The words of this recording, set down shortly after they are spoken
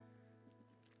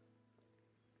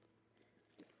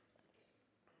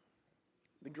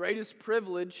greatest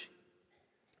privilege,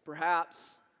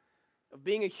 perhaps, of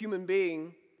being a human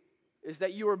being is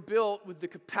that you are built with the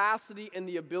capacity and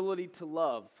the ability to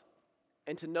love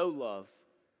and to know love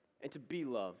and to be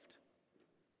loved.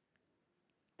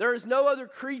 There is no other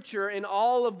creature in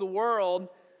all of the world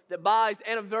that buys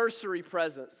anniversary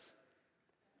presents,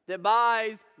 that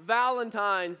buys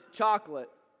Valentine's chocolate,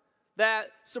 that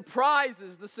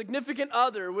surprises the significant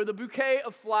other with a bouquet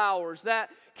of flowers, that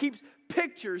keeps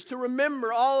pictures to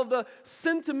remember all of the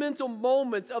sentimental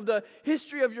moments of the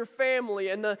history of your family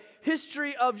and the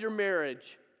history of your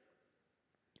marriage.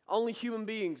 Only human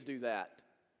beings do that.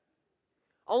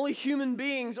 Only human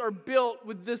beings are built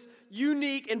with this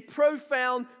unique and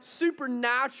profound,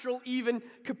 supernatural even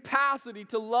capacity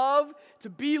to love, to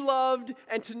be loved,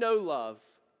 and to know love.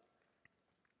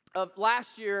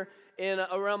 Last year, in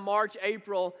around March,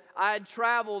 April, I had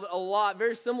traveled a lot,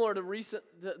 very similar to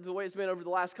the way it's been over the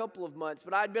last couple of months.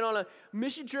 But I had been on a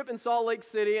mission trip in Salt Lake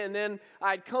City, and then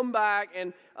I had come back,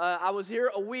 and I was here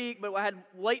a week, but I had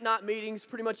late night meetings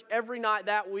pretty much every night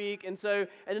that week. And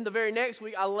then the very next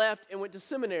week, I left and went to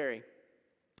seminary.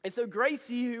 And so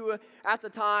Gracie, who at the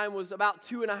time was about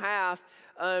 2.5,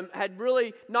 had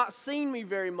really not seen me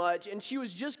very much, and she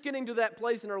was just getting to that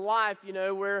place in her life,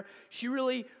 where she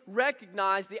really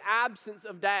recognized the absence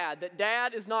of Dad, that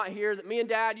Dad is not here, that me and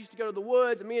Dad used to go to the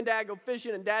woods, and me and Dad go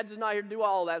fishing, and Dad's just not here to do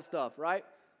all of that stuff, right?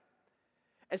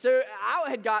 And so I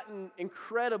had gotten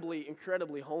incredibly,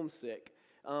 incredibly homesick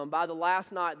by the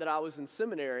last night that I was in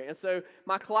seminary. And so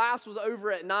my class was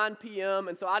over at 9 p.m.,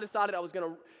 and so I decided I was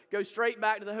going to go straight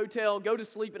back to the hotel, go to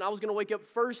sleep, and I was going to wake up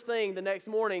first thing the next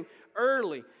morning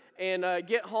early and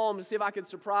get home to see if I could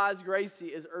surprise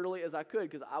Gracie as early as I could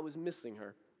because I was missing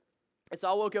her. And so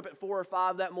I woke up at 4 or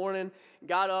 5 that morning,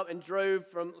 got up and drove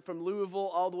from Louisville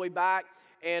all the way back,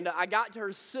 and I got to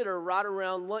her sitter right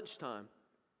around lunchtime.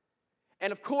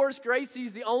 And of course,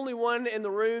 Gracie's the only one in the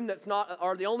room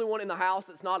or the only one in the house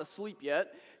that's not asleep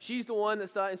yet. She's the one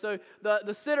that's and so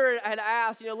the sitter had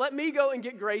asked, let me go and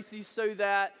get Gracie so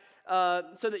that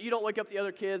you don't wake up the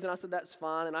other kids. And I said, that's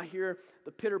fine. And I hear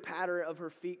the pitter patter of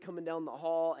her feet coming down the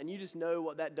hall, and you just know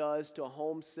what that does to a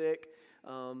homesick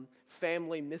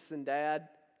family missing Dad.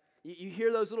 You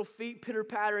hear those little feet pitter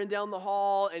pattering down the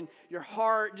hall, and your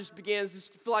heart just begins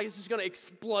to feel like it's just going to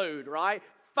explode, right?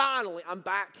 Finally, I'm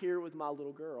back here with my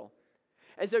little girl.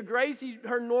 And so Gracie,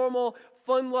 her normal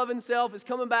fun-loving self, is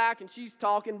coming back, and she's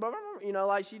talking,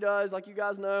 like she does, like you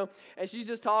guys know. And she's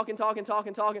just talking.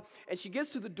 And she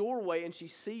gets to the doorway, and she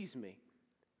sees me.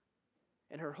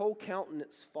 And her whole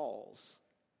countenance falls.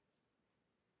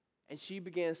 And she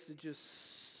begins to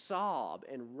just sob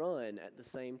and run at the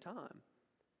same time.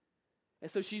 And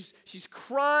so she's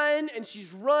crying and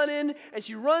she's running and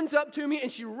she runs up to me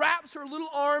and she wraps her little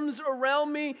arms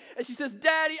around me and she says,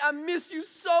 Daddy, I miss you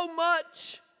so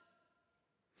much.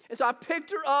 And so I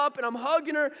picked her up and I'm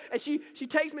hugging her and she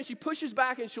takes me and she pushes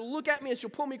back and she'll look at me and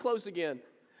she'll pull me close again.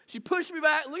 She pushed me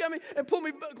back, look at me and pulled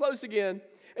me close again.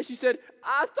 And she said,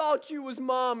 I thought you was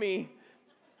Mommy.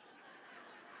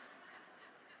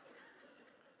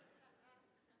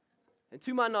 And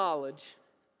to my knowledge,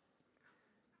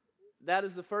 that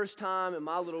is the first time in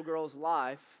my little girl's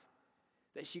life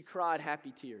that she cried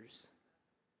happy tears.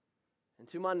 And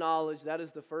to my knowledge, that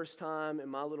is the first time in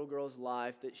my little girl's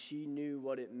life that she knew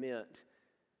what it meant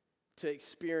to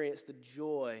experience the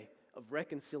joy of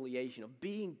reconciliation, of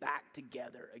being back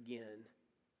together again,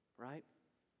 right?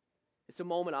 It's a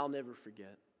moment I'll never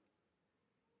forget.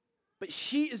 But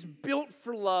she is built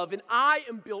for love, and I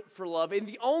am built for love. And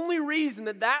the only reason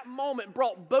that moment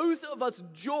brought both of us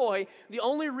joy, the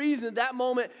only reason that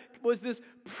moment was this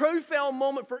profound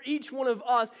moment for each one of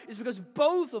us is because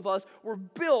both of us were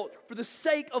built for the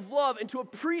sake of love and to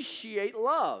appreciate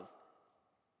love.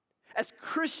 As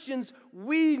Christians,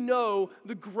 we know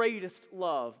the greatest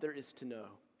love there is to know.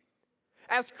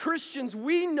 As Christians,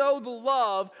 we know the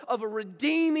love of a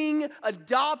redeeming,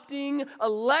 adopting,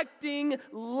 electing,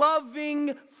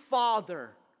 loving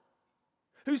Father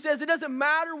who says it doesn't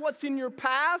matter what's in your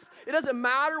past, it doesn't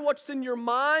matter what's in your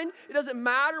mind, it doesn't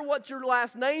matter what your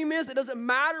last name is, it doesn't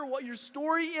matter what your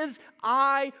story is,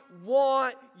 I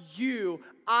want you,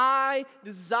 I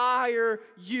desire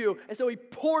you. And so he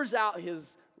pours out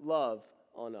his love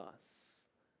on us.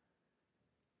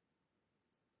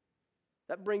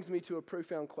 That brings me to a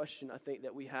profound question I think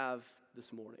that we have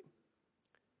this morning.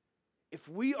 If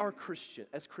we are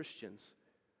Christians,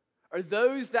 are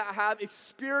those that have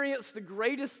experienced the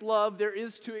greatest love there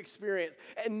is to experience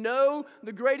and know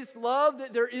the greatest love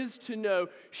that there is to know,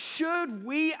 should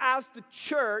we as the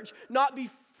church not be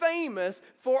famous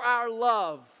for our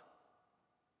love?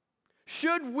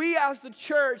 Should we as the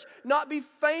church not be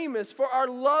famous for our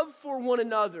love for one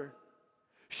another?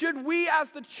 Should we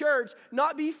as the church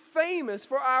not be famous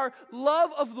for our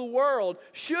love of the world?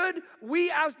 Should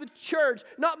we as the church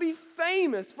not be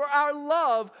famous for our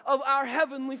love of our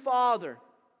Heavenly Father?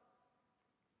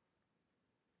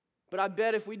 But I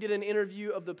bet if we did an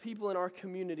interview of the people in our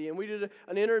community, and we did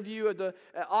an interview at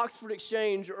Oxford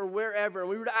Exchange or wherever, and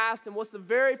we were to ask them, what's the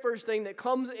very first thing that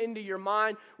comes into your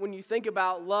mind when you think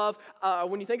about love,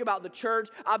 when you think about the church,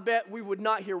 I bet we would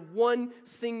not hear one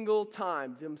single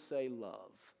time them say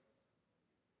love.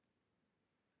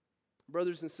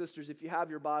 Brothers and sisters, if you have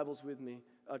your Bibles with me,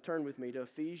 turn with me to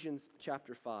Ephesians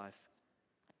chapter 5.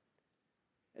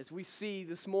 As we see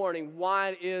this morning why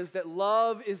it is that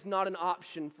love is not an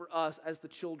option for us as the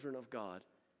children of God.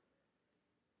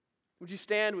 Would you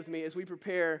stand with me as we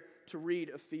prepare to read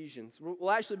Ephesians?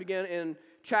 We'll actually begin in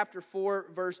chapter 4,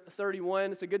 verse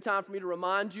 31. It's a good time for me to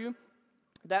remind you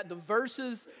that the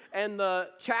verses and the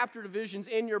chapter divisions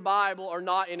in your Bible are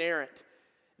not inerrant.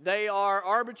 They are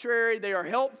arbitrary, they are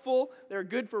helpful, they're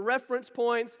good for reference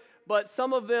points, but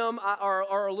some of them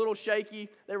are a little shaky.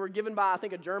 They were given by, I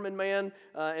think, a German man,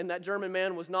 and that German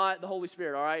man was not the Holy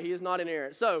Spirit, all right? He is not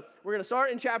inerrant. So we're going to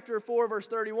start in chapter 4, verse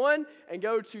 31, and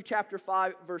go to chapter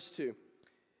 5, verse 2.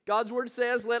 God's word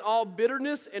says, "Let all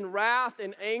bitterness and wrath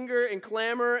and anger and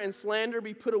clamor and slander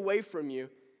be put away from you,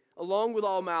 along with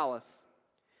all malice.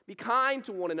 Be kind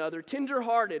to one another,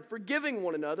 tender-hearted, forgiving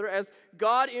one another, as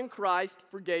God in Christ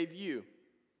forgave you.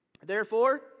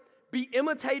 Therefore, be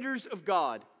imitators of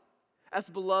God as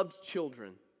beloved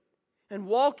children, and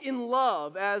walk in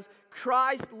love as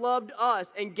Christ loved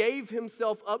us and gave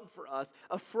himself up for us,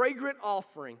 a fragrant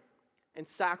offering and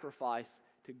sacrifice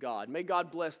to God." May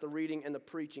God bless the reading and the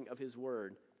preaching of his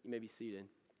word. You may be seated.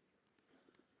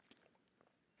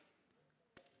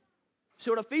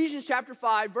 So in Ephesians chapter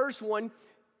 5, verse 1,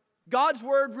 God's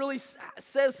word really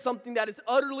says something that is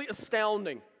utterly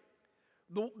astounding.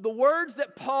 The words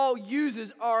that Paul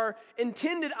uses are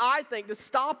intended, I think, to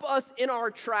stop us in our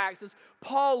tracks as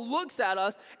Paul looks at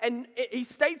us and he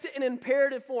states it in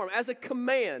imperative form as a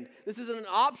command. This isn't an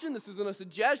option, this isn't a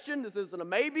suggestion, this isn't a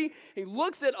maybe. He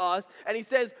looks at us and he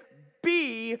says,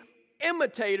 be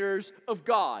imitators of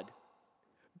God.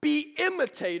 Be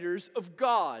imitators of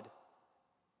God.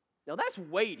 Now that's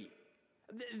weighty.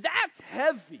 That's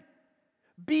heavy.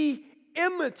 Be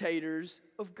imitators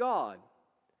of God.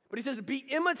 But he says, be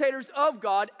imitators of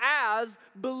God as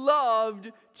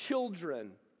beloved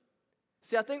children.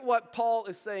 See, I think what Paul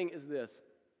is saying is this,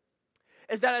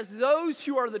 is that as those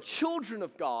who are the children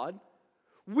of God,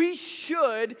 we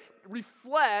should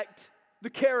reflect the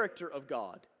character of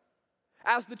God.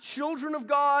 As the children of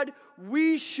God,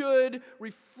 we should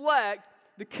reflect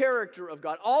the character of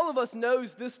God. All of us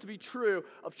knows this to be true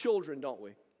of children, don't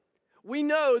we? We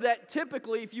know that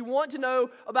typically, if you want to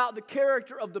know about the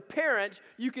character of the parents,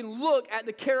 you can look at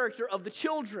the character of the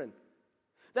children.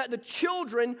 That the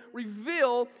children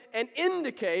reveal and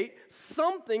indicate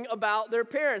something about their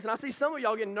parents. And I see some of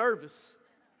y'all getting nervous.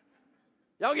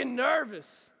 Y'all getting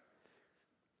nervous.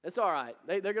 It's all right.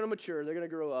 They're going to mature. They're going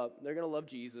to grow up. They're going to love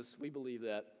Jesus. We believe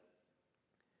that.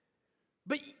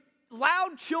 But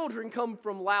loud children come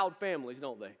from loud families,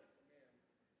 don't they?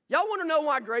 Y'all want to know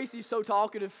why Gracie's so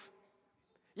talkative?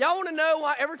 Y'all want to know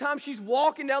why every time she's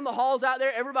walking down the halls out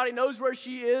there, everybody knows where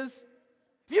she is?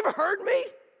 Have you ever heard me?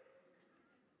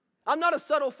 I'm not a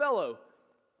subtle fellow.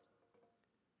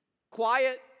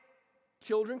 Quiet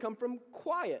children come from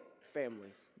quiet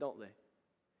families, don't they?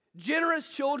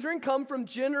 Generous children come from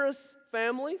generous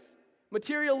families.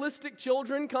 Materialistic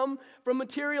children come from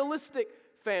materialistic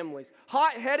families.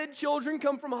 Hot-headed children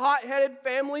come from hot-headed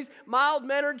families.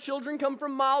 Mild-mannered children come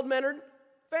from mild-mannered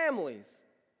families.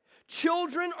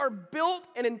 Children are built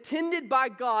and intended by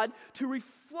God to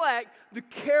reflect the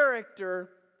character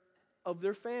of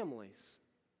their families.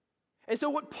 And so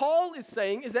what Paul is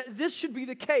saying is that this should be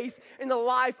the case in the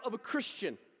life of a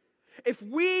Christian. If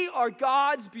we are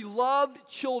God's beloved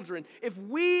children, if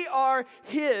we are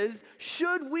his,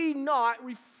 should we not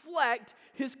reflect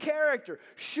his character?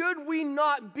 Should we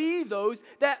not be those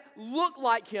that look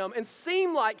like him and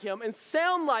seem like him and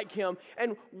sound like him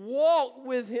and walk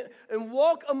with him and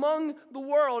walk among the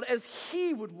world as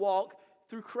he would walk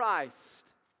through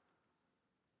Christ?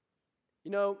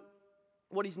 You know,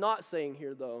 what he's not saying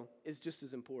here, though, is just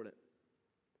as important.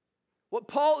 What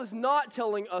Paul is not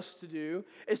telling us to do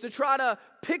is to try to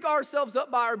pick ourselves up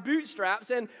by our bootstraps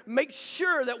and make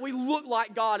sure that we look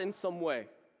like God in some way.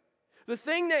 The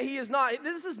thing that he is not,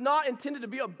 this is not intended to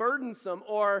be a burdensome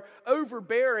or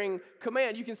overbearing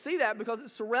command. You can see that because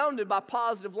it's surrounded by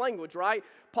positive language, right?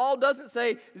 Paul doesn't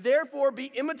say, therefore be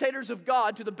imitators of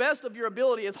God to the best of your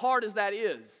ability, as hard as that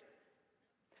is.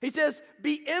 He says,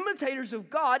 be imitators of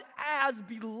God as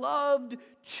beloved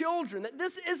children. That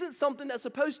this isn't something that's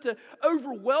supposed to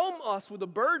overwhelm us with a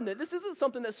burden. That this isn't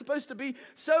something that's supposed to be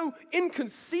so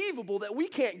inconceivable that we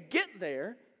can't get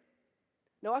there.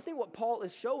 No, I think what Paul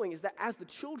is showing is that as the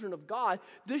children of God,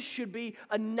 this should be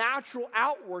a natural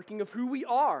outworking of who we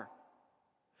are.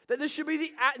 That this should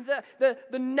be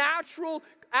the natural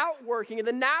outworking and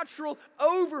the natural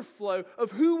overflow of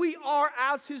who we are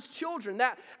as his children.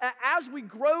 That as we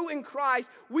grow in Christ,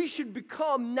 we should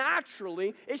become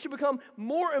naturally, it should become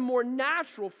more and more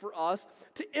natural for us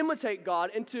to imitate God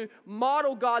and to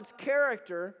model God's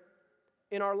character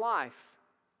in our life.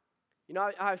 You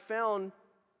know, I've found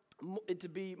it to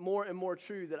be more and more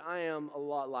true that I am a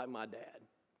lot like my dad.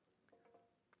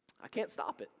 I can't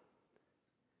stop it.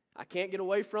 I can't get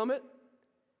away from it.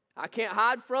 I can't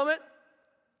hide from it.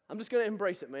 I'm just going to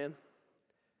embrace it, man.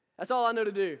 That's all I know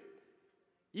to do.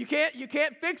 You can't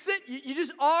fix it. You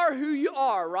just are who you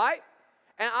are, right?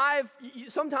 And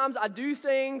sometimes I do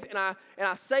things and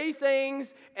I say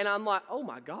things and I'm like, oh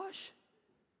my gosh,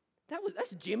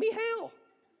 that's Jimmy Hale.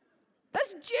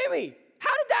 That's Jimmy. How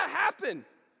did that happen?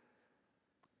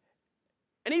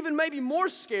 And even maybe more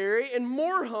scary and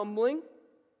more humbling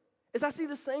is I see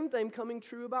the same thing coming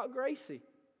true about Gracie.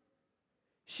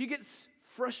 She gets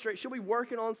frustrated. She'll be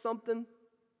working on something,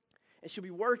 and she'll be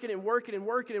working, and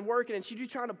she'll be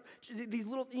trying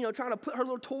to put her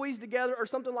little toys together or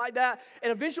something like that.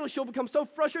 And eventually she'll become so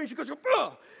frustrated, she goes,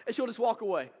 ugh, and she'll just walk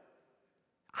away.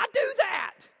 I do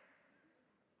that.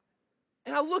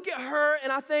 And I look at her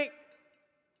and I think,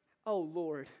 oh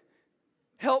Lord,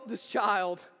 help this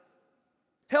child.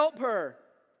 Help her.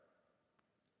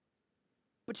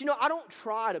 But I don't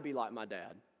try to be like my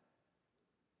dad.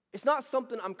 It's not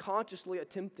something I'm consciously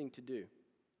attempting to do.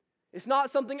 It's not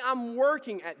something I'm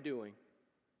working at doing.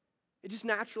 It just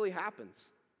naturally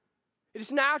happens. It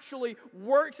just naturally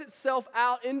works itself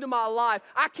out into my life.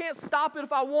 I can't stop it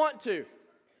if I want to.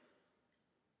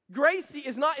 Gracie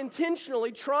is not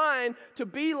intentionally trying to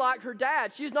be like her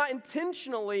dad. She is not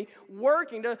intentionally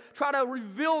working to try to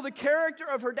reveal the character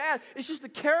of her dad. It's just the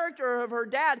character of her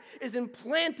dad is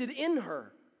implanted in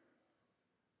her.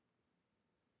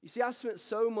 You see, I spent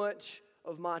so much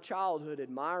of my childhood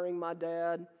admiring my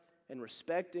dad and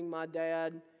respecting my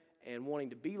dad and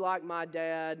wanting to be like my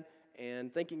dad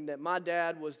and thinking that my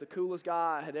dad was the coolest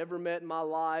guy I had ever met in my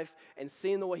life and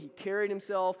seeing the way he carried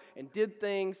himself and did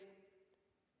things.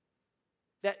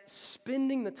 That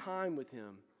spending the time with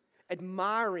him,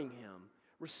 admiring him,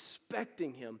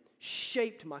 respecting him,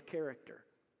 shaped my character.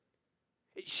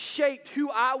 It shaped who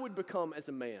I would become as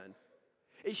a man.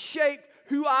 It shaped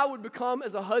who I would become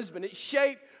as a husband. It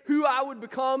shaped who I would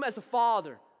become as a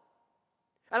father.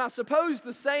 And I suppose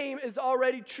the same is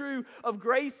already true of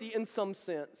Gracie in some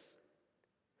sense.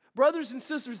 Brothers and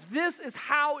sisters, this is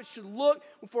how it should look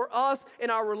for us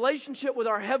in our relationship with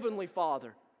our Heavenly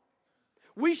Father.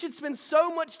 We should spend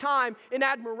so much time in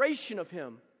admiration of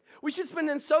him. We should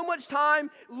spend so much time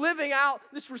living out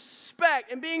this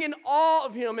respect and being in awe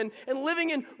of him and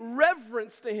living in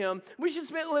reverence to him. We should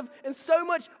live in so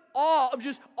much awe of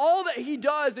just all that he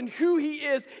does and who he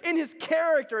is in his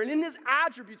character and in his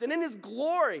attributes and in his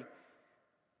glory.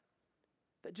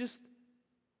 That just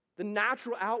the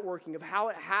natural outworking of how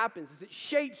it happens is it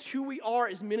shapes who we are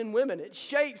as men and women. It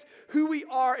shapes who we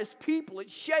are as people. It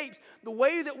shapes the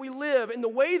way that we live and the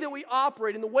way that we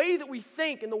operate and the way that we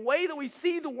think and the way that we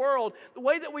see the world, the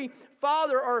way that we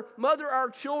father or mother our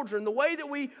children, the way that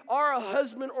we are a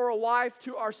husband or a wife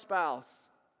to our spouse.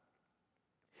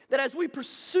 That as we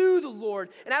pursue the Lord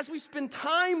and as we spend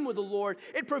time with the Lord,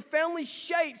 it profoundly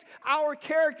shapes our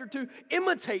character to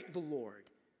imitate the Lord.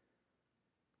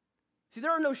 See,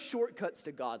 there are no shortcuts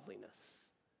to godliness.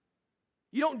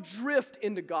 You don't drift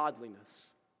into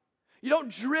godliness. You don't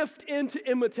drift into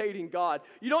imitating God.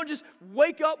 You don't just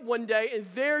wake up one day and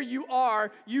there you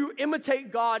are. You imitate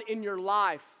God in your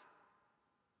life.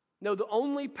 No, the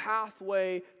only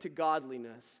pathway to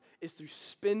godliness is through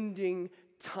spending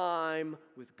time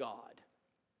with God.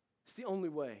 It's the only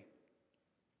way.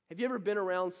 Have you ever been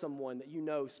around someone that you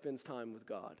know spends time with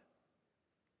God?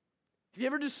 Have you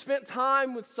ever just spent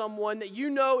time with someone that you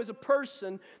know is a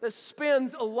person that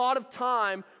spends a lot of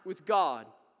time with God?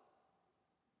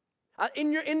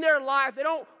 In their life, they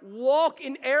don't walk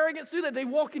in arrogance, do they? They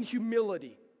walk in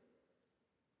humility.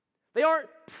 They aren't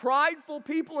prideful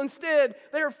people. Instead,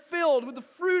 they are filled with the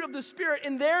fruit of the Spirit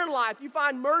in their life. You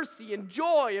find mercy and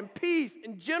joy and peace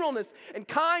and gentleness and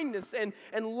kindness and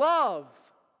love.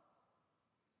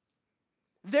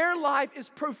 Their life is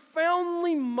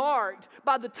profoundly marked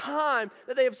by the time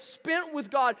that they have spent with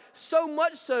God, so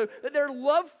much so that their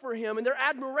love for Him and their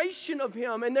admiration of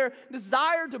Him and their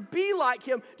desire to be like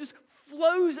Him just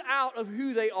flows out of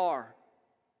who they are.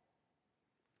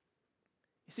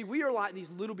 You see, we are like these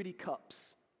little bitty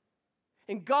cups.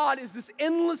 And God is this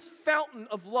endless fountain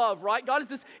of love, right? God is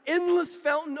this endless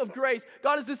fountain of grace.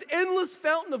 God is this endless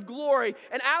fountain of glory.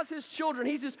 And as His children,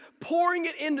 He's just pouring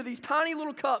it into these tiny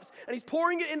little cups. And He's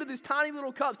pouring it into these tiny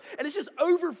little cups. And it's just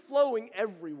overflowing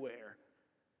everywhere.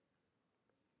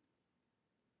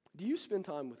 Do you spend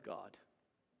time with God?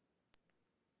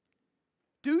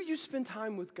 Do you spend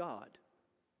time with God?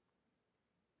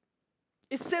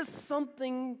 It says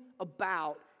something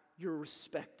about your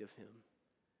respect of Him.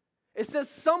 It says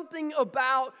something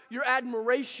about your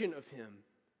admiration of Him,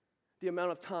 the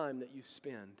amount of time that you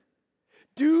spend.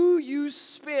 Do you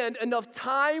spend enough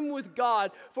time with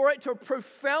God for it to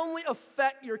profoundly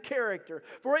affect your character,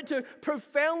 for it to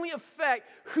profoundly affect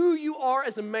who you are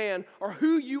as a man or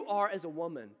who you are as a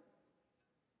woman?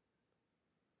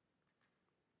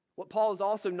 What Paul is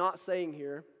also not saying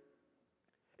here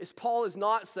is Paul is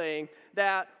not saying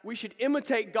that we should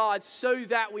imitate God so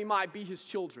that we might be His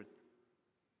children.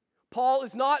 Paul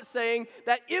is not saying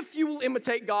that if you will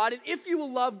imitate God and if you will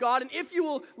love God and if you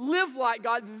will live like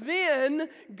God, then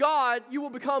you will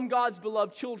become God's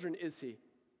beloved children, is he?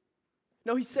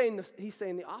 No, he's saying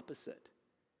the opposite.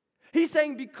 He's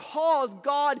saying because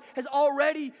God has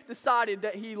already decided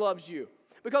that He loves you,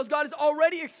 because God has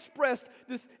already expressed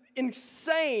this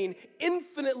insane,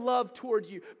 infinite love toward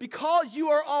you, because you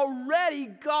are already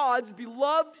God's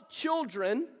beloved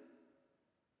children,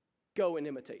 go and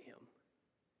imitate Him.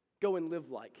 Go and live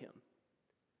like Him.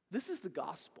 This is the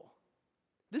gospel.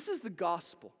 This is the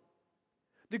gospel.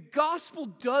 The gospel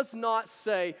does not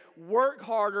say, work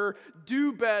harder,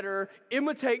 do better,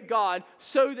 imitate God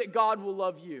so that God will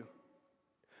love you.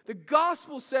 The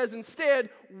gospel says instead,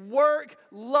 work,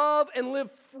 love, and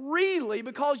live freely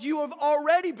because you have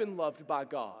already been loved by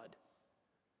God.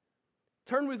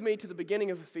 Turn with me to the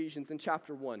beginning of Ephesians in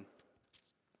chapter 1.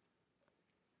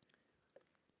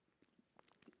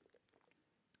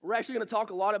 We're actually going to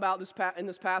talk a lot about this in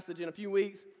this passage in a few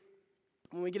weeks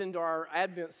when we get into our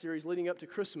Advent series leading up to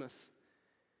Christmas.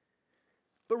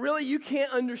 But really, you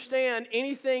can't understand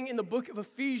anything in the book of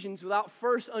Ephesians without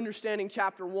first understanding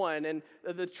chapter 1 and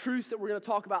the truths that we're going to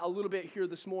talk about a little bit here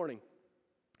this morning.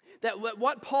 That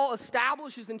what Paul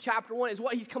establishes in chapter 1 is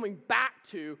what he's coming back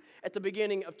to at the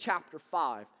beginning of chapter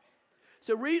 5.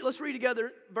 So let's read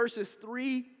together verses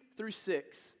 3 through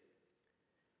 6.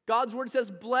 God's word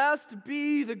says, "Blessed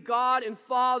be the God and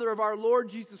Father of our Lord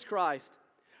Jesus Christ,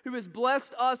 who has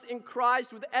blessed us in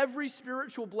Christ with every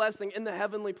spiritual blessing in the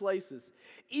heavenly places,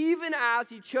 even as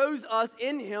He chose us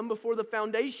in Him before the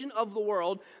foundation of the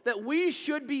world, that we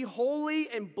should be holy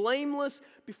and blameless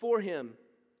before Him.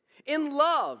 In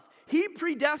love, He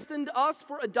predestined us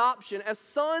for adoption as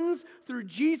sons through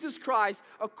Jesus Christ,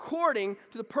 according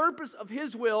to the purpose of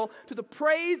His will, to the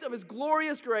praise of His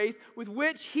glorious grace, with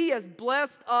which He has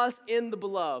blessed us in the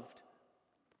Beloved."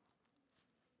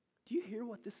 Do you hear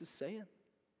what this is saying?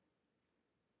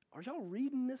 Are y'all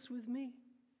reading this with me?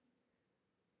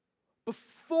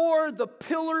 Before the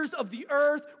pillars of the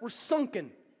earth were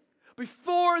sunken,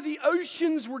 before the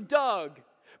oceans were dug,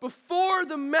 before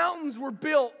the mountains were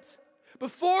built,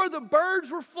 before the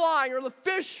birds were flying or the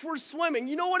fish were swimming,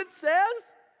 you know what it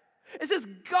says? It says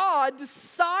God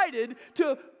decided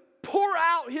to pour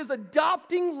out His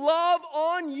adopting love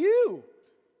on you.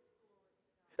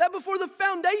 That before the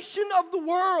foundation of the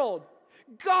world,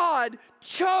 God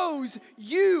chose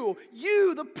you,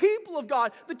 the people of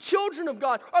God, the children of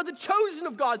God, are the chosen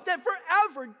of God, that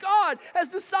forever God has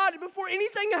decided before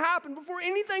anything happened, before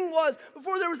anything was,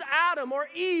 before there was Adam or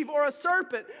Eve or a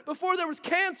serpent, before there was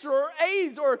cancer or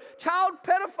AIDS or child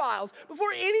pedophiles,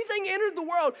 before anything entered the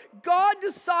world, God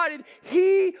decided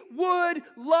He would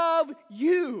love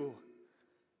you.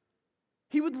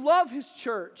 He would love His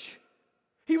church.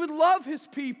 He would love His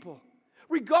people.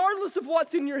 Regardless of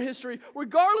what's in your history,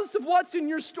 regardless of what's in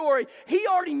your story, He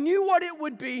already knew what it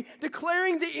would be,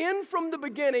 declaring the end from the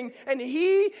beginning, and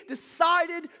He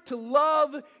decided to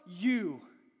love you.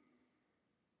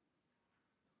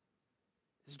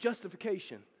 It's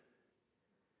justification.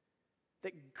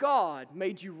 That God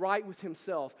made you right with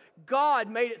Himself. God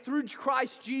made it through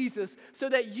Christ Jesus so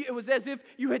that it was as if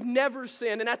you had never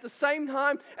sinned, and at the same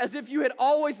time, as if you had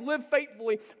always lived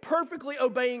faithfully, perfectly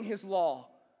obeying His law.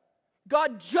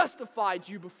 God justified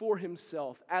you before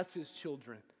himself as his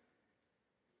children.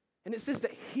 And it says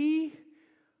that he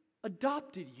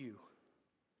adopted you.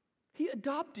 He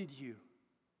adopted you.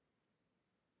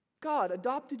 God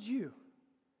adopted you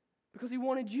because he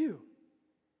wanted you.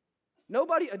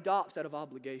 Nobody adopts out of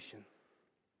obligation.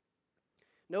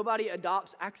 Nobody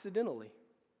adopts accidentally.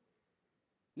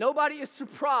 Nobody is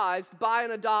surprised by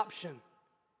an adoption.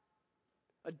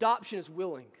 Adoption is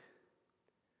willing.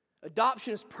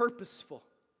 Adoption is purposeful.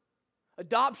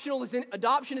 Adoption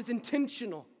is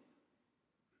intentional.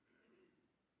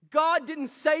 God didn't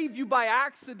save you by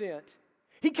accident.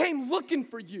 He came looking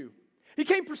for you. He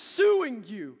came pursuing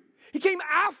you. He came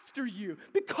after you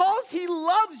because he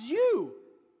loves you.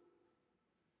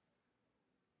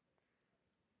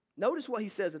 Notice what he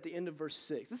says at the end of verse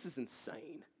 6. This is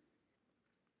insane.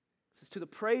 It says, to the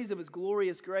praise of his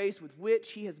glorious grace with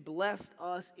which he has blessed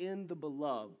us in the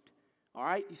beloved. All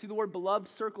right, you see the word beloved?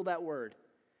 Circle that word.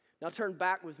 Now turn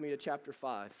back with me to chapter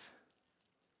 5.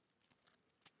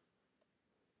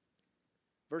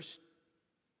 Verse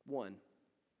 1.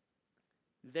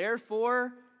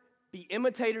 Therefore, be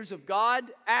imitators of God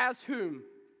as whom?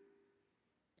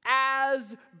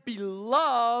 As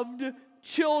beloved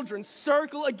children.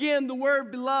 Circle again the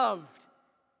word beloved.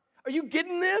 Are you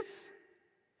getting this?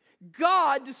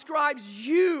 God describes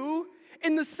you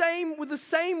with the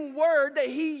same word that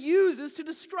he uses to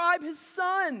describe his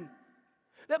son.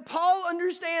 That Paul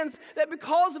understands that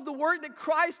because of the work that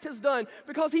Christ has done,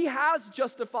 because he has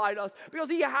justified us, because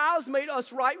he has made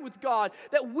us right with God,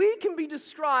 that we can be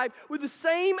described with the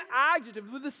same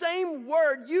adjective, with the same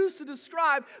word used to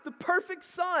describe the perfect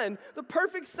son, the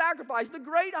perfect sacrifice, the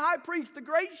great high priest, the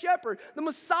great shepherd, the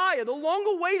Messiah, the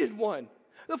long-awaited one,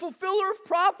 the fulfiller of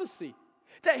prophecy.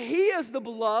 That he is the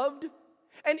beloved,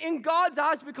 and in God's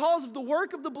eyes, because of the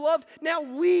work of the beloved, now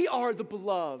we are the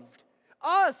beloved.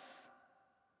 Us.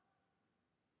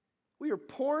 We are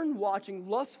porn-watching,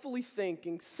 lustfully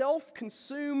thinking,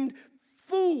 self-consumed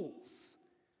fools.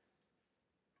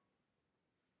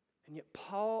 And yet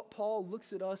Paul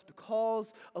looks at us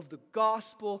because of the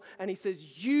gospel, and he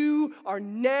says, you are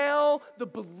now the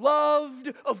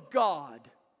beloved of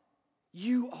God.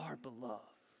 You are beloved.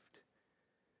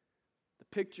 The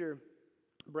picture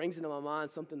brings into my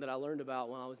mind something that I learned about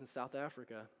when I was in South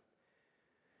Africa.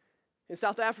 In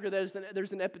South Africa,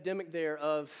 there's an epidemic there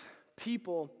of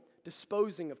people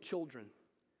disposing of children.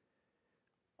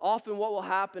 Often what will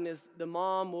happen is the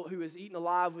mom who is eaten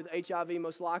alive with HIV,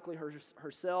 most likely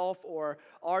herself, or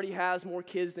already has more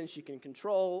kids than she can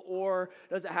control, or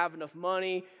doesn't have enough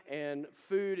money and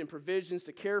food and provisions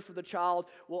to care for the child,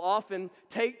 will often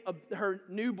take her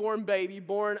newborn baby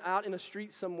born out in a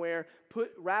street somewhere,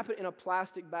 wrap it in a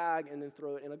plastic bag, and then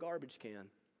throw it in a garbage can.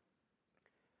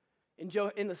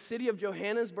 In the city of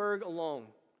Johannesburg alone,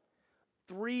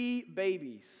 3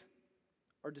 babies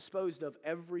are disposed of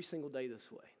every single day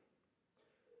this way.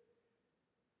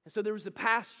 And so there was a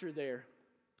pastor there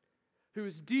who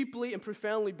was deeply and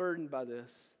profoundly burdened by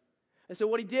this. And so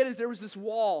what he did is there was this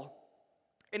wall,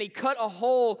 and he cut a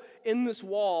hole in this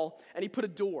wall, and he put a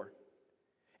door.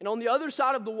 And on the other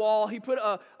side of the wall, he put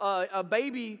a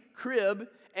baby crib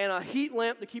and a heat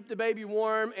lamp to keep the baby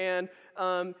warm, and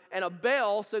a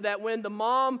bell so that when the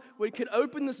mom could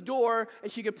open this door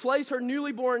and she could place her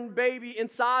newly born baby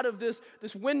inside of this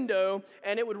window,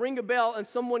 and it would ring a bell, and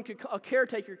a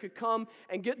caretaker could come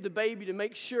and get the baby to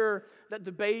make sure that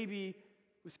the baby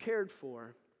was cared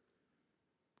for.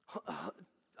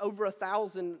 Over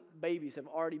 1,000 babies have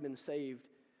already been saved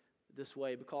this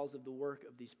way because of the work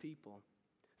of these people.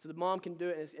 So the mom can do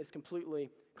it, and it's completely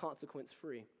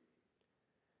consequence-free.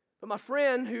 But my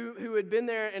friend who had been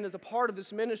there and is a part of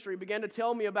this ministry began to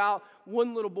tell me about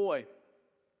one little boy.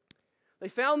 They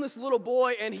found this little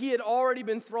boy, and he had already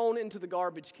been thrown into the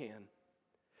garbage can.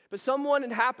 But someone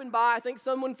had happened by, I think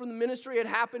someone from the ministry had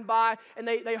happened by, and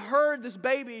they heard this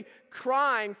baby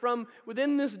crying from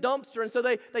within this dumpster. And so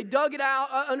they dug it out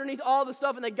underneath all the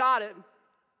stuff, and they got it.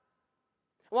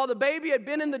 While the baby had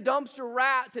been in the dumpster,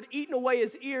 rats had eaten away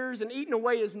his ears and eaten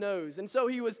away his nose. And so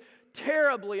he was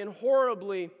terribly and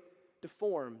horribly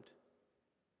deformed.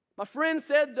 My friend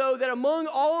said, though, that among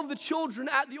all of the children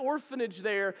at the orphanage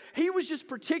there, he was just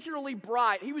particularly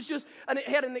bright. He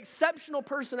had an exceptional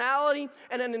personality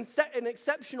and an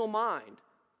exceptional mind.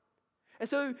 And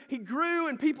so he grew,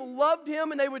 and people loved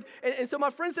him, and so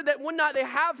my friend said that one night they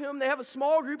have a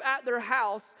small group at their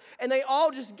house, and they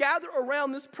all just gather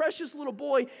around this precious little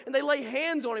boy, and they lay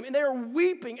hands on him, and they are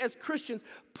weeping as Christians,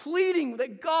 pleading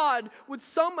that God would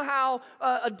somehow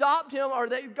adopt him, or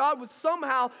that God would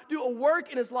somehow do a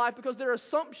work in his life, because their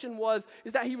assumption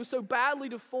is that he was so badly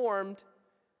deformed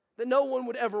that no one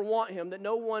would ever want him, that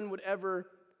no one would ever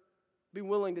be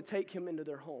willing to take him into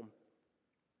their home.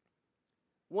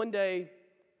 One day,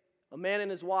 a man and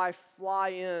his wife fly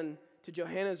in to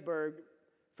Johannesburg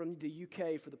from the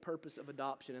UK for the purpose of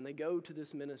adoption, and they go to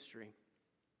this ministry.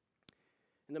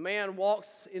 And the man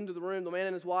walks into the room, the man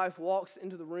and his wife walks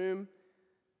into the room,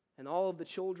 and all of the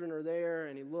children are there,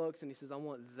 and he looks and he says, I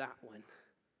want that one.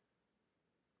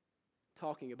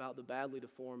 Talking about the badly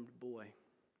deformed boy.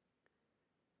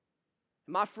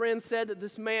 My friend said that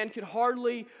this man could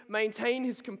hardly maintain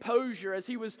his composure as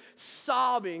he was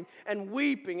sobbing and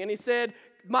weeping. And he said,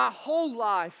 my whole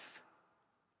life,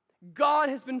 God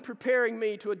has been preparing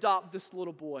me to adopt this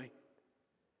little boy.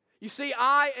 You see,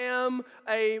 I am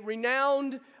a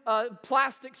renowned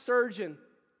plastic surgeon.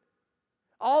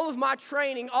 All of my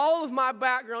training, all of my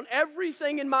background,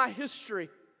 everything in my history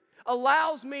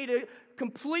allows me to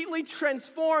completely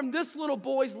transform this little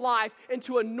boy's life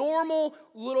into a normal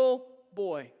little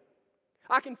boy.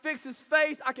 I can fix his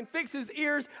face, I can fix his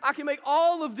ears, I can make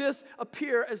all of this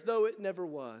appear as though it never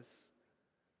was.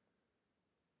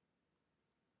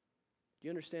 Do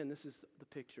you understand? This is the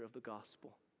picture of the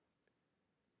gospel.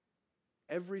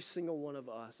 Every single one of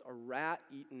us are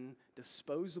rat-eaten,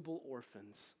 disposable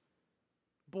orphans,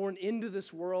 born into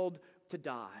this world to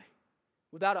die,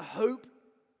 without a hope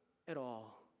at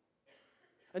all.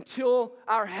 Until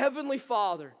our Heavenly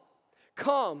Father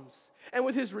comes and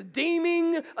with his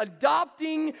redeeming,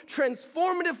 adopting,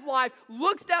 transformative life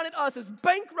looks down at us as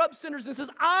bankrupt sinners and says,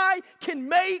 I can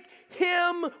make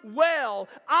him well.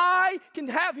 I can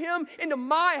have him into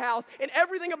my house, and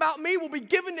everything about me will be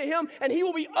given to him, and he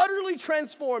will be utterly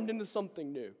transformed into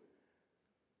something new.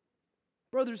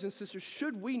 Brothers and sisters,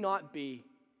 should we not be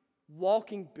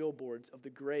walking billboards of the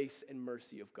grace and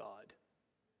mercy of God?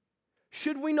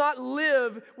 Should we not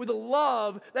live with a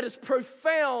love that is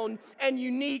profound and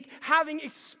unique, having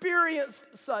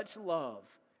experienced such love?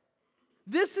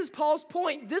 This is Paul's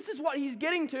point. This is what he's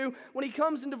getting to when he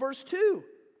comes into verse 2.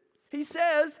 He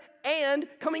says, and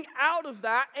coming out of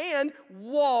that, and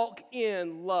walk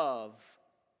in love.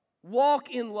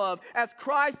 Walk in love as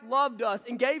Christ loved us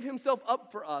and gave himself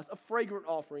up for us, a fragrant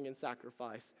offering and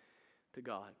sacrifice to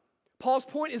God. Paul's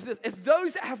point is this: as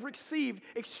those that have received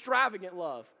extravagant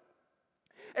love,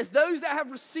 as those that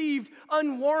have received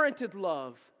unwarranted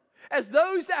love, as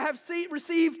those that have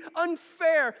received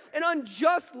unfair and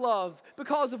unjust love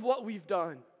because of what we've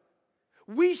done,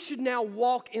 we should now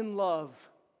walk in love.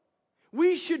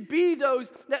 We should be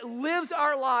those that lives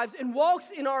our lives and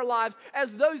walks in our lives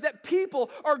as those that people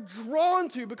are drawn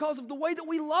to because of the way that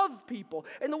we love people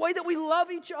and the way that we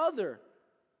love each other.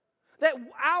 That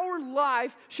our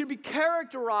life should be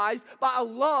characterized by a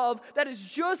love that is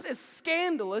just as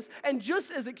scandalous and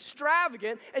just as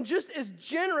extravagant and just as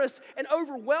generous and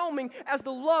overwhelming as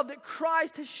the love that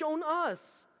Christ has shown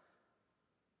us.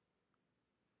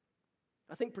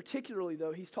 I think particularly,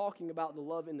 though, he's talking about the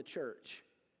love in the church.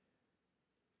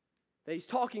 That he's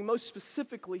talking most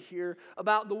specifically here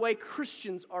about the way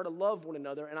Christians are to love one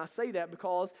another. And I say that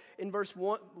because in verse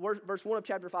 1 of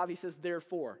chapter 5, he says,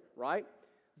 therefore, right?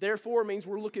 Therefore means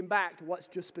we're looking back to what's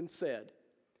just been said.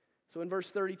 So in verse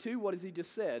 32, what has he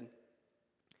just said?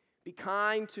 Be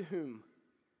kind to whom?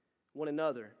 One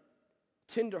another.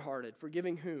 Tenderhearted,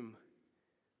 forgiving whom?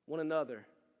 One another,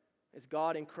 as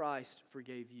God in Christ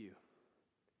forgave you.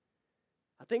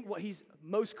 I think what he's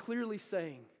most clearly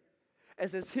saying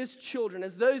as his children,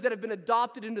 as those that have been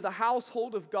adopted into the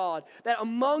household of God, that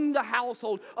among the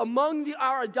household, among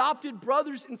our adopted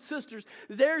brothers and sisters,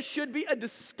 there should be a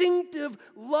distinctive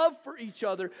love for each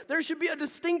other. There should be a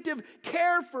distinctive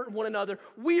care for one another.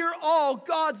 We are all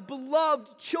God's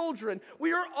beloved children.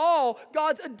 We are all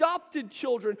God's adopted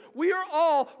children. We are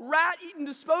all rat-eaten,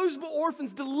 disposable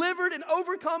orphans delivered and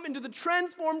overcome into the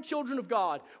transformed children of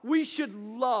God. We should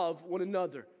love one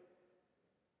another.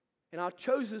 And I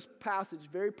chose this passage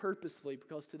very purposefully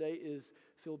because today is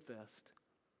Field Fest.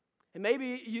 And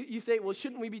maybe you think, well,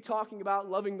 shouldn't we be talking about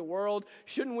loving the world?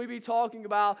 Shouldn't we be talking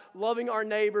about loving our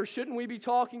neighbor? Shouldn't we be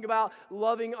talking about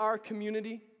loving our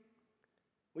community?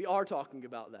 We are talking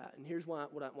about that. And here's why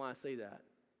I say that.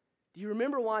 Do you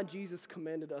remember why Jesus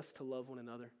commanded us to love one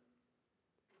another?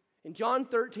 In John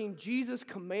 13, Jesus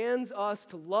commands us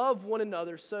to love one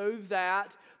another so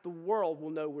that the world will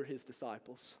know we're his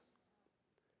disciples.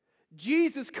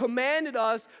 Jesus commanded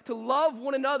us to love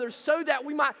one another so that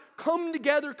we might come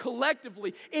together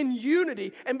collectively in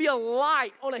unity and be a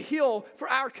light on a hill for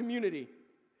our community.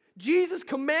 Jesus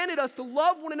commanded us to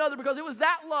love one another because it was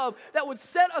that love that would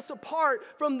set us apart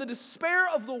from the despair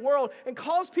of the world and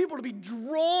cause people to be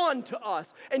drawn to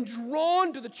us and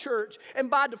drawn to the church and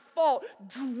by default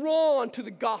drawn to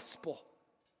the gospel.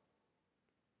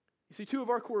 You see, two of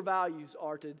our core values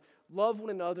are to love one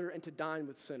another and to dine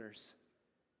with sinners.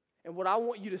 And what I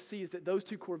want you to see is that those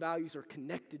two core values are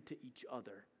connected to each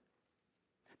other.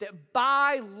 That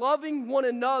by loving one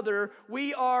another,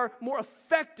 we are more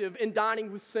effective in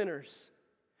dining with sinners.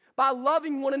 By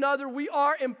loving one another, we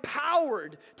are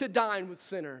empowered to dine with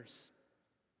sinners.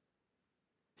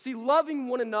 See, loving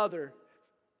one another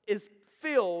is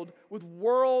filled with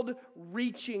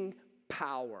world-reaching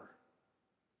power.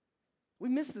 We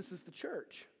miss this as the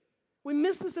church. We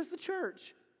miss this as the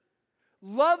church.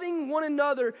 Loving one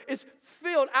another is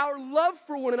filled, our love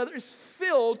for one another is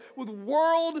filled with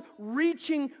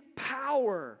world-reaching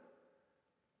power.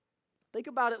 Think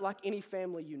about it like any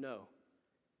family you know.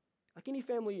 Like any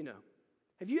family you know.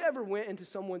 Have you ever went into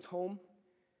someone's home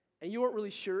and you weren't really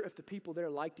sure if the people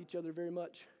there liked each other very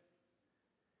much?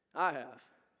 I have.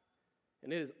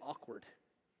 And it is awkward,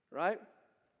 right?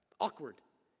 Awkward.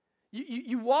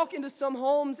 You walk into some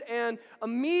homes and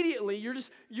immediately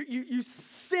you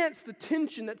sense the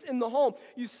tension that's in the home.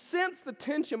 You sense the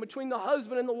tension between the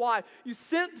husband and the wife. You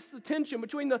sense the tension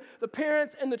between the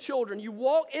parents and the children. You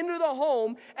walk into the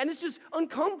home and it's just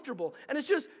uncomfortable. And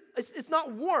it's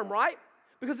not warm, right?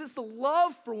 Because it's the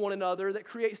love for one another that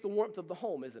creates the warmth of the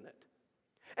home, isn't it?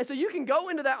 And so you can go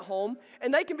into that home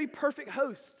and they can be perfect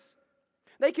hosts.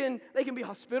 They can be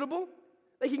hospitable.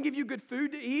 They can give you good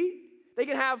food to eat. They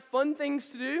can have fun things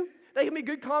to do. They can be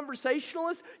good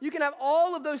conversationalists. You can have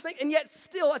all of those things, and yet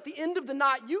still, at the end of the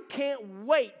night, you can't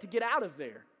wait to get out of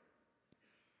there.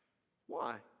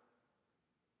 Why?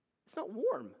 It's not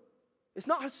warm. It's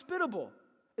not hospitable.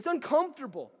 It's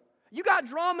uncomfortable. You got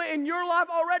drama in your life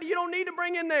already. You don't need to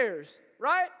bring in theirs,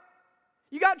 right?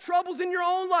 You got troubles in your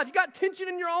own life. You got tension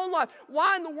in your own life.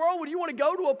 Why in the world would you want to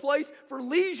go to a place for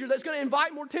leisure that's going to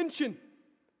invite more tension?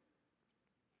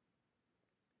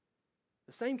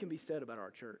 The same can be said about our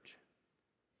church.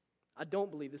 I don't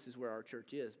believe this is where our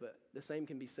church is, but the same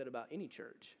can be said about any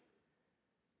church.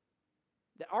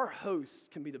 That our hosts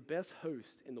can be the best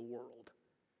hosts in the world.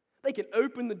 They can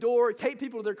open the door, take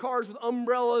people to their cars with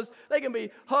umbrellas. They can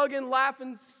be hugging,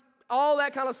 laughing, all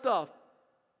that kind of stuff.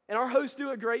 And our hosts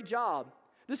do a great job.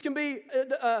 They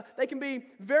can be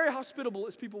very hospitable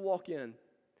as people walk in.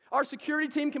 Our security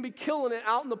team can be killing it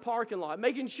out in the parking lot,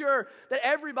 making sure that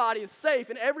everybody is safe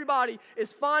and everybody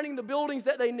is finding the buildings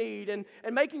that they need and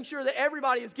making sure that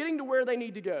everybody is getting to where they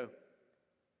need to go.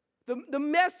 The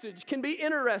message can be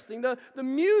interesting. The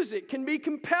music can be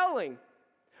compelling.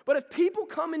 But if people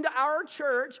come into our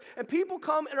church and people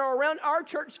come and are around our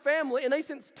church family and they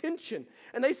sense tension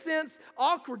and they sense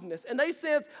awkwardness and they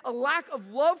sense a lack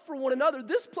of love for one another,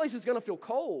 this place is going to feel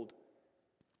cold.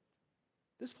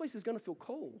 This place is going to feel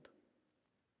cold.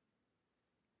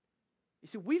 You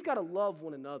see, we've got to love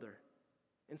one another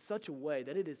in such a way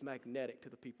that it is magnetic to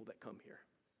the people that come here.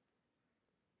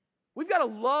 We've got to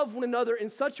love one another in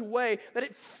such a way that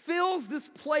it fills this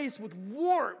place with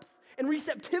warmth and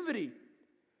receptivity.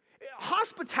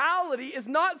 Hospitality is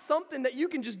not something that you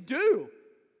can just do.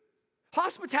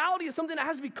 Hospitality is something that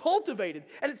has to be cultivated,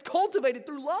 and it's cultivated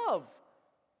through love.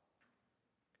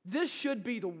 This should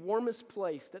be the warmest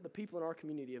place that the people in our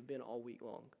community have been all week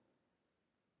long.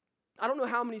 I don't know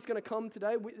how many is going to come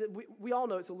today. We all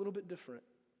know it's a little bit different.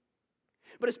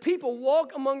 But as people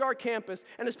walk among our campus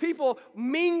and as people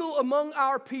mingle among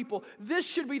our people, this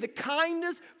should be the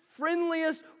kindest,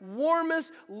 friendliest,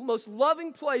 warmest, most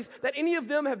loving place that any of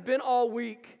them have been all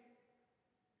week.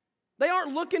 They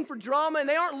aren't looking for drama and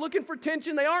they aren't looking for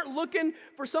tension. They aren't looking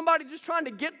for somebody just trying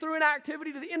to get through an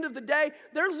activity to the end of the day.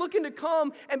 They're looking to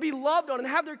come and be loved on and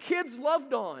have their kids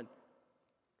loved on.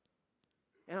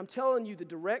 And I'm telling you, the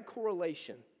direct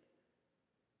correlation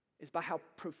is by how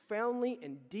profoundly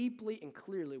and deeply and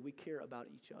clearly we care about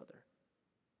each other.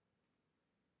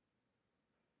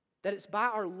 That it's by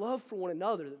our love for one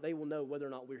another that they will know whether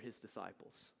or not we're His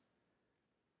disciples.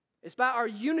 It's by our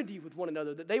unity with one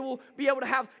another that they will be able to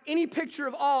have any picture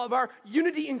of all of our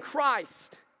unity in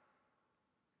Christ.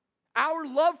 Our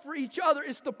love for each other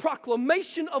is the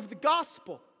proclamation of the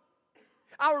gospel.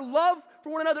 Our love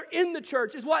for one another in the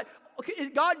church is what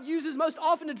God uses most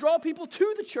often to draw people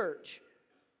to the church.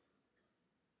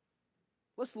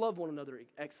 Let's love one another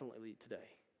excellently today.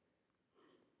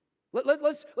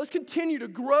 Let's continue to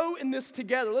grow in this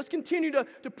together. Let's continue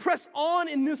to press on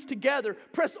in this together.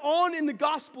 Press on in the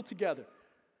gospel together.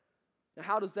 Now,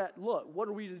 how does that look? What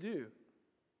are we to do?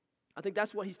 I think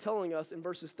that's what he's telling us in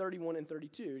verses 31 and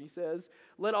 32. He says,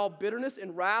 let all bitterness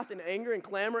and wrath and anger and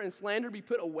clamor and slander be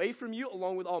put away from you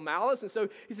along with all malice. And so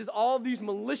he says all of these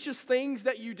malicious things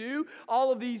that you do,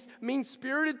 all of these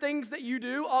mean-spirited things that you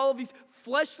do, all of these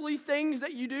fleshly things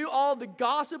that you do, all of the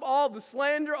gossip, all of the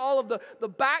slander, all of the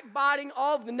backbiting,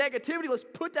 all of the negativity, let's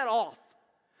put that off.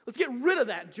 Let's get rid of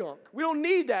that junk. We don't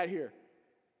need that here.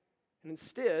 And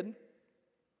instead,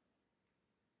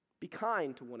 be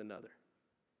kind to one another.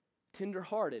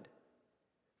 Tender-hearted,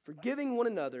 forgiving one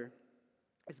another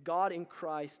as God in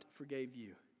Christ forgave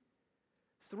you.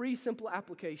 3 simple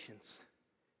applications.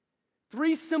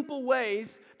 3 simple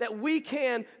ways that we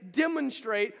can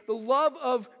demonstrate the love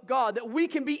of God, that we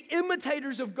can be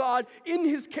imitators of God in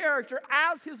His character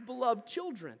as His beloved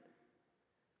children.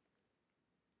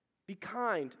 Be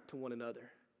kind to one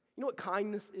another. You know what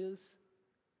kindness is?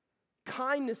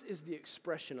 Kindness is the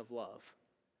expression of love.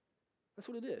 That's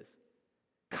what it is.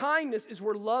 Kindness is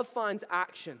where love finds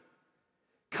action.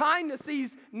 Kindness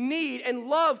sees need, and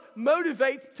love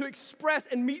motivates to express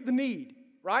and meet the need,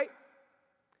 right?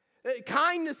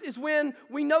 Kindness is when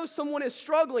we know someone is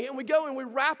struggling and we go and we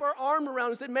wrap our arm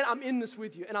around and say, man, I'm in this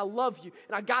with you, and I love you,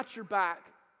 and I got your back.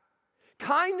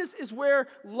 Kindness is where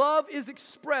love is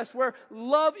expressed, where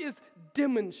love is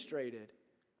demonstrated.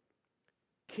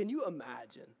 Can you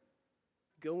imagine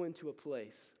going to a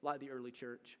place like the early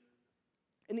church?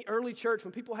 In the early church,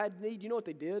 when people had need, you know what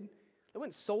they did? They went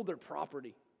and sold their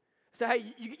property. Say,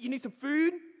 hey, you need some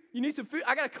food? You need some food?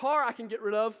 I got a car I can get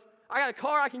rid of.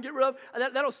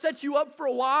 That'll set you up for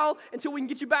a while until we can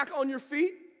get you back on your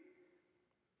feet.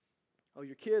 Oh,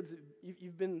 your kids,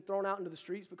 you've been thrown out into the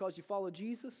streets because you follow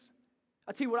Jesus?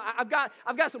 I tell you what, I've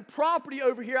got some property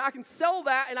over here. I can sell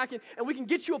that, and we can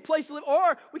get you a place to live,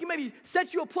 or we can maybe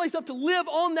set you a place up to live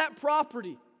on that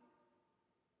property.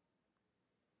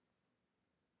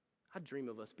 I dream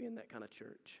of us being that kind of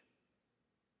church.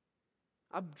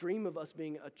 I dream of us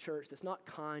being a church that's not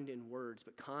kind in words,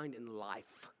 but kind in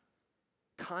life,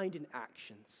 kind in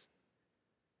actions.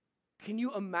 Can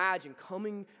you imagine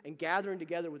coming and gathering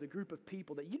together with a group of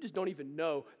people that you just don't even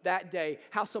know that day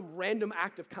how some random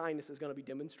act of kindness is going to be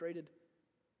demonstrated?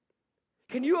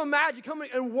 Can you imagine coming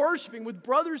and worshiping with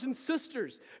brothers and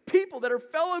sisters, people that are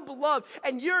fellow beloved,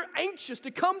 and you're anxious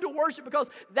to come to worship because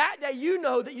that day you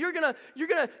know that you're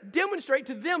gonna demonstrate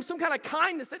to them some kind of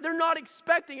kindness that they're not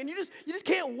expecting, and you just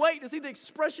can't wait to see the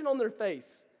expression on their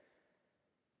face.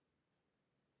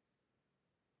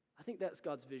 I think that's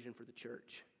God's vision for the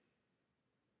church.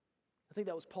 I think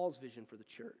that was Paul's vision for the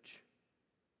church.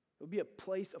 It would be a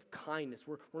place of kindness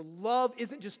where love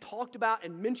isn't just talked about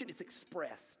and mentioned, it's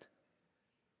expressed.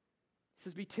 It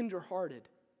says be tender-hearted.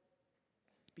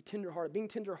 Be tender-hearted. Being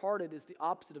tender-hearted is the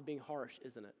opposite of being harsh,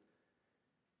 isn't it?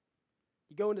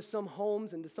 You go into some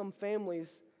homes and to some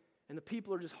families, and the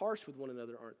people are just harsh with one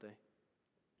another, aren't they?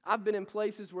 I've been in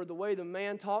places where the way the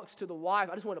man talks to the wife,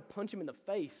 I just want to punch him in the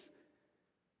face.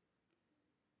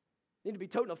 You need to be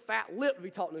toting a fat lip to be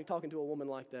talking to a woman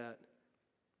like that.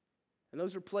 And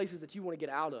those are places that you want to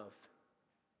get out of.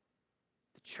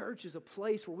 The church is a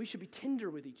place where we should be tender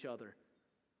with each other.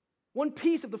 One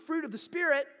piece of the fruit of the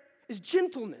Spirit is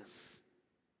gentleness.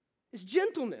 It's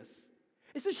gentleness.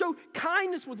 It's to show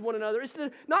kindness with one another. It's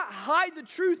to not hide the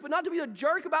truth, but not to be a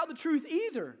jerk about the truth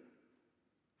either.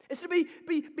 It's to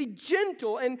be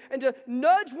gentle and to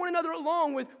nudge one another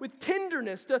along with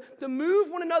tenderness, to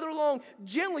move one another along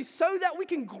gently so that we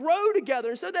can grow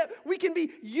together and so that we can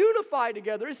be unified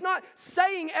together. It's not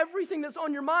saying everything that's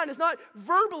on your mind. It's not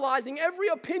verbalizing every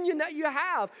opinion that you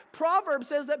have. Proverbs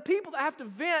says that people that have to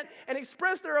vent and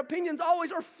express their opinions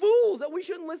always are fools that we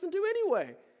shouldn't listen to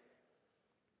anyway.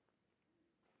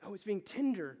 No, it's being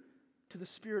tender to the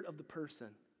spirit of the person.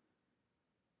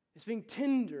 It's being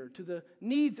tender to the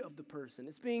needs of the person.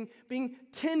 It's being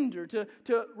tender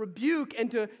to rebuke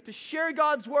and to share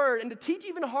God's word and to teach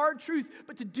even hard truths,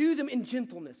 but to do them in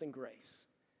gentleness and grace.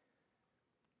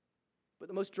 But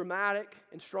the most dramatic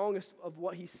and strongest of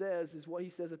what he says is what he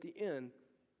says at the end.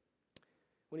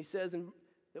 When he says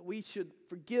that we should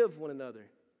forgive one another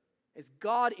as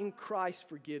God in Christ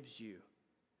forgives you.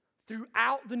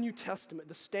 Throughout the New Testament,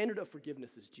 the standard of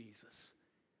forgiveness is Jesus.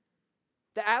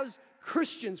 That as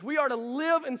Christians, we are to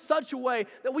live in such a way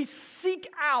that we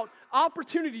seek out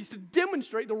opportunities to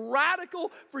demonstrate the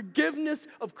radical forgiveness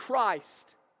of Christ.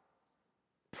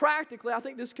 Practically, I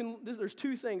think there's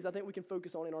 2 things I think we can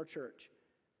focus on in our church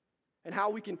and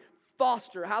how we can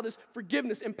foster, how this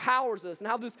forgiveness empowers us and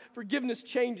how this forgiveness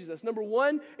changes us. Number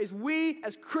 1 is we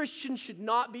as Christians should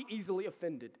not be easily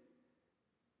offended.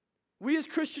 We as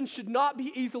Christians should not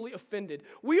be easily offended.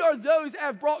 We are those that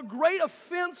have brought great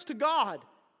offense to God.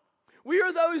 We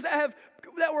are those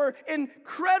that were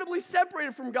incredibly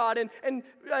separated from God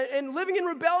and living in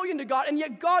rebellion to God, and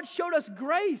yet God showed us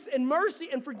grace and mercy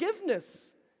and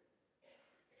forgiveness.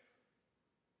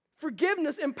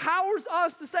 Forgiveness empowers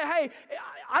us to say, hey,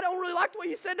 I don't really like the way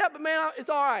you said that, but man, it's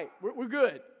all right. We're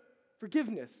good.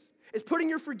 Forgiveness is putting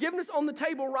your forgiveness on the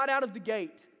table right out of the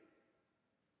gate.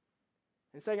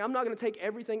 And saying, I'm not going to take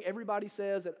everything everybody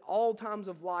says at all times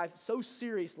of life so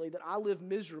seriously that I live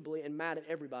miserably and mad at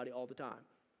everybody all the time.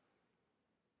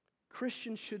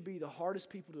 Christians should be the hardest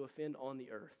people to offend on the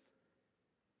earth.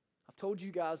 I've told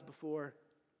you guys before,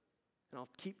 and I'll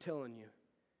keep telling you,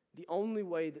 the only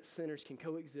way that sinners can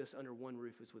coexist under one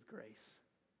roof is with grace.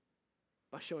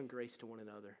 By showing grace to one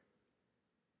another.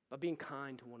 By being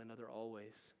kind to one another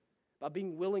always. By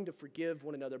being willing to forgive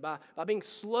one another. By being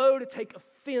slow to take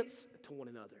offense to one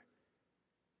another.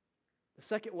 The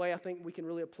second way I think we can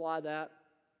really apply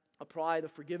the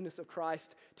forgiveness of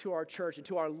Christ to our church and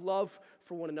to our love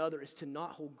for one another is to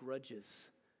not hold grudges.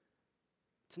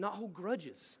 To not hold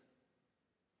grudges.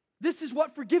 This is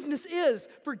what forgiveness is.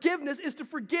 Forgiveness is to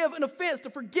forgive an offense,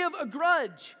 to forgive a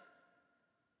grudge.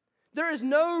 There is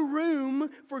no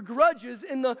room for grudges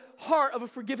in the heart of a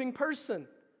forgiving person.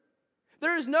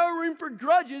 There is no room for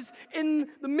grudges in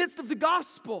the midst of the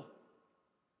gospel.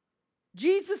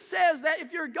 Jesus says that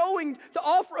if you're going to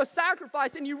offer a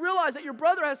sacrifice and you realize that your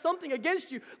brother has something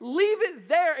against you, leave it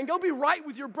there and go be right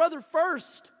with your brother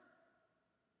first.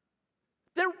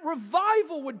 Then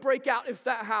revival would break out if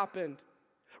that happened.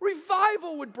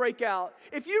 Revival would break out.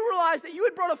 If you realized that you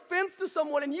had brought offense to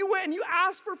someone and you went and you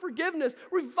asked for forgiveness,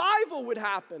 revival would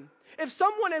happen. If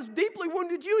someone has deeply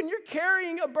wounded you and you're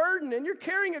carrying a burden and you're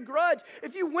carrying a grudge,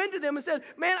 if you went to them and said,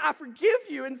 man, I forgive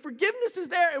you, and forgiveness is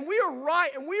there and we are right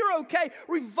and we are okay,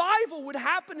 revival would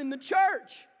happen in the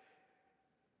church.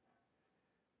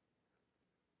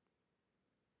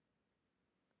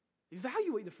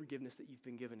 Evaluate the forgiveness that you've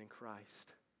been given in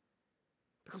Christ.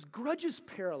 Because grudges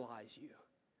paralyze you.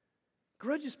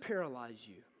 Grudges paralyze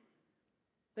you.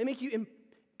 They make you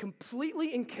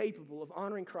completely incapable of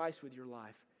honoring Christ with your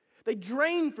life. They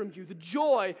drain from you the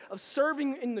joy of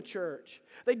serving in the church.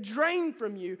 They drain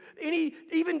from you any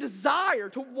even desire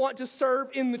to want to serve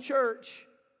in the church.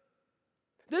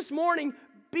 This morning,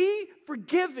 be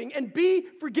forgiving and be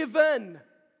forgiven.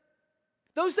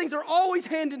 Those things are always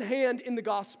hand in hand in the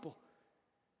gospel.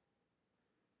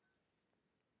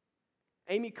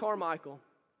 Amy Carmichael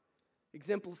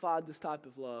exemplified this type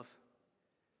of love.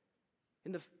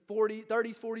 In the 30s,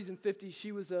 40s, and 50s,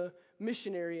 she was a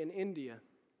missionary in India.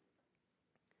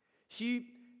 She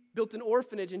built an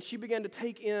orphanage and she began to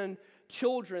take in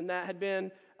children that had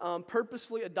been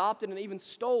purposefully adopted and even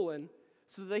stolen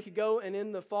so that they could go and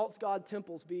in the false god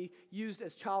temples be used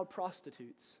as child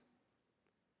prostitutes.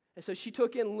 And so she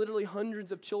took in literally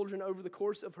hundreds of children over the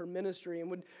course of her ministry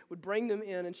and would bring them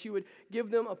in, and she would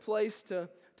give them a place to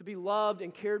be loved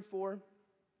and cared for.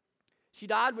 She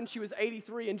died when she was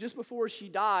 83, and just before she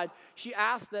died, she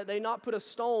asked that they not put a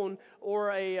stone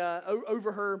or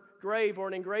over her grave or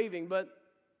an engraving, but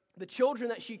the children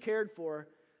that she cared for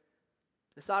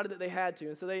decided that they had to.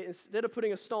 And so they, instead of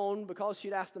putting a stone, because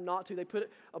she'd asked them not to, they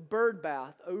put a bird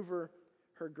bath over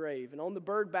her grave. And on the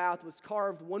bird bath was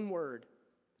carved one word,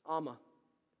 Amma,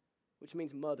 which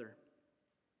means mother.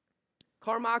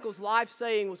 Carmichael's life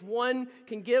saying was, one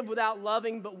can give without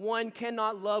loving, but one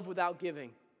cannot love without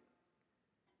giving.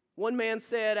 One man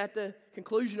said at the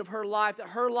conclusion of her life that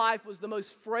her life was the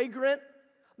most fragrant,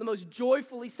 the most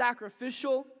joyfully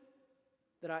sacrificial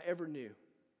that I ever knew.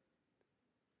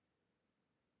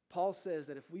 Paul says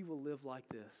that if we will live like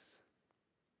this,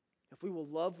 if we will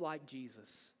love like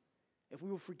Jesus, if we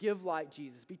will forgive like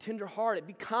Jesus, be tenderhearted,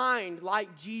 be kind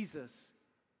like Jesus,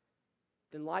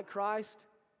 then like Christ,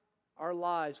 our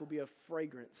lives will be a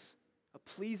fragrance, a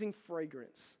pleasing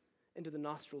fragrance into the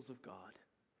nostrils of God.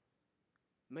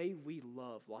 May we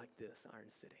love like this,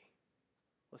 Iron City.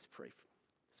 Let's pray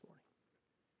this morning.